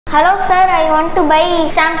Hello sir, I want to buy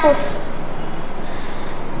shampoos.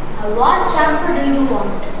 What shampoo do you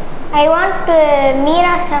want? I want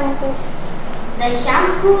Mira shampoo. The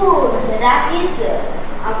shampoo rack is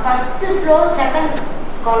first floor, second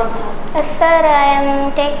column. Yes sir, I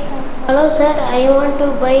am taking. Hello sir, I want to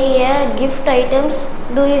buy gift items.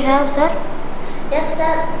 Do you have, sir? Yes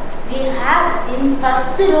sir, we have in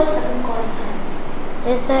first row, second column.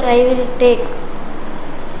 Yes sir, I will take.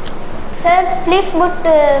 Sir, please put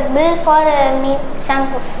bill for me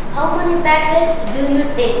shampoos. How many packets do you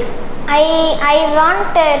take? I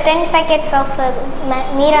want 10 packets of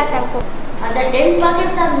Mira shampoo. The 10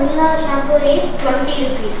 packets of Mira shampoo is 20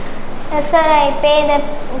 rupees. Yes sir, I pay the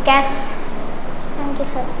cash. Thank you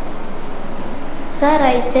sir. Sir,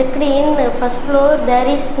 I checked in first floor. There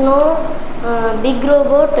is no big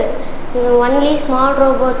robot, only small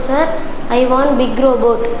robot, sir. I want big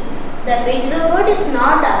robot. The big robot is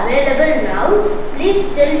not available now. Please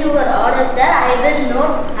tell your order, sir. I will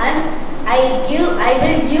note and I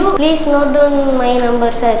will give. Please note down my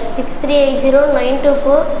number, sir.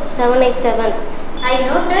 6380924787. I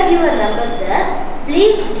noted your number, sir.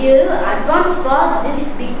 Please give advance for this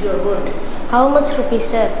big robot. How much rupees,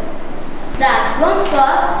 sir? The advance for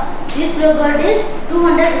this robot is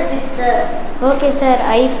 200 rupees, sir. Okay, sir.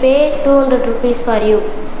 I pay 200 rupees for you.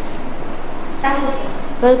 Thank you, sir.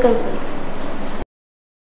 Welcome, sir.